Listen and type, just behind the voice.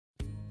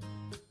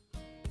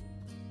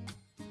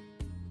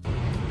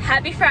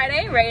Happy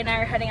Friday. Ray and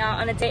I are heading out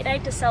on a date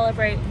night to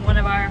celebrate one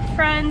of our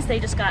friends. They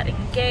just got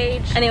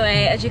engaged.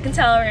 Anyway, as you can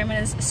tell,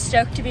 Raymond is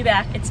stoked to be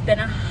back. It's been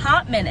a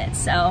hot minute,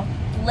 so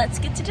let's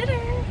get to dinner.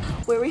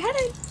 Where are we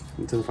headed?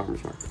 To the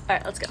farmer's market. All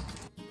right, let's go.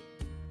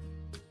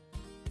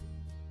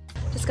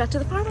 Just got to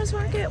the farmer's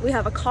market. We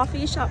have a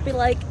coffee shop we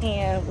like,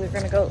 and we're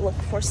gonna go look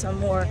for some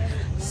more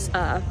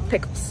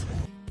pickles.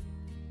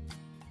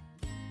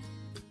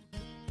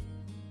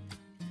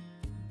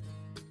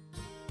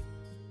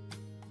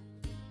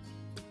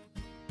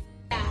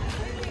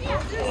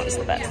 What is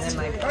the best? And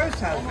my first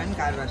husband,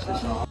 God rest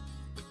his soul.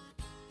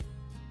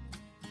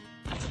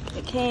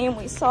 We came,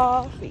 we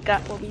saw, we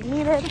got what we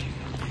needed.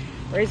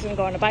 Ray's gonna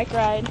go on a bike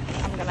ride.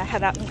 I'm gonna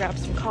head out and grab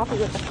some coffee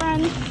with a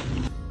friend.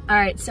 All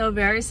right, so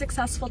very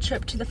successful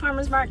trip to the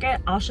farmer's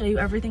market. I'll show you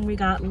everything we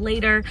got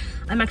later.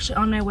 I'm actually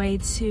on my way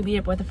to be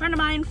up with a friend of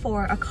mine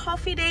for a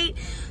coffee date.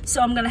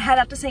 So I'm gonna head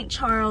out to St.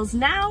 Charles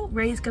now.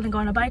 Ray's gonna go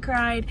on a bike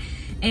ride,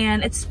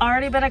 and it's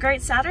already been a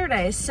great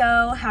Saturday,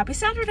 so happy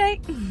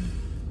Saturday.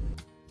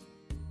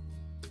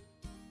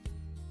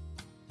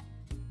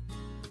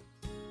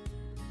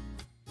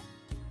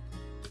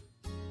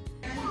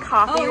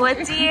 Coffee with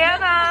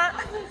Deanna.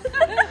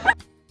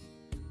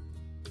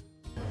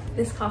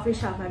 This coffee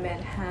shop I'm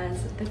in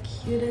has the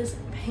cutest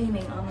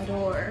painting on the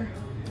door.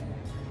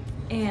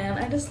 And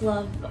I just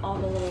love all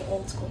the little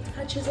old school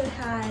touches it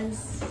has.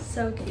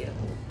 So cute.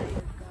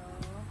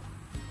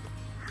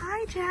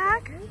 Hi,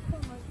 Jack.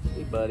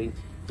 Hey, buddy.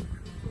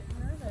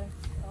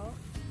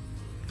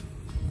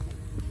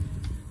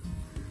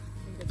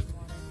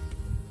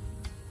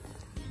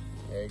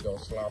 There you go.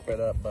 Slop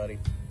it up, buddy.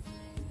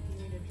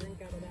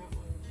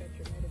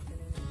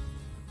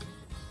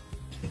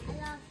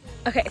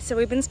 Okay, so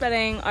we've been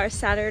spending our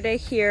Saturday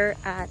here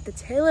at the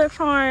Taylor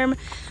farm.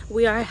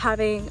 We are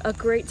having a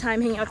great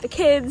time hanging out with the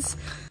kids.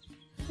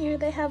 Here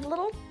they have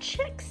little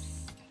chicks.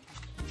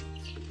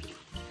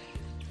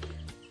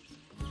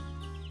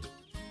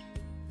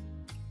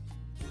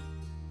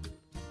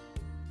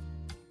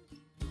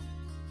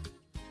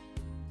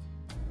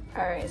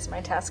 All right, so my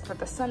task for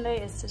the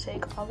Sunday is to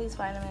take all these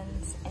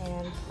vitamins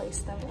and place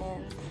them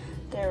in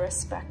their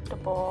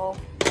respectable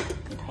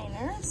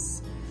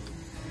containers.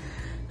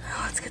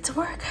 Let's get to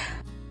work.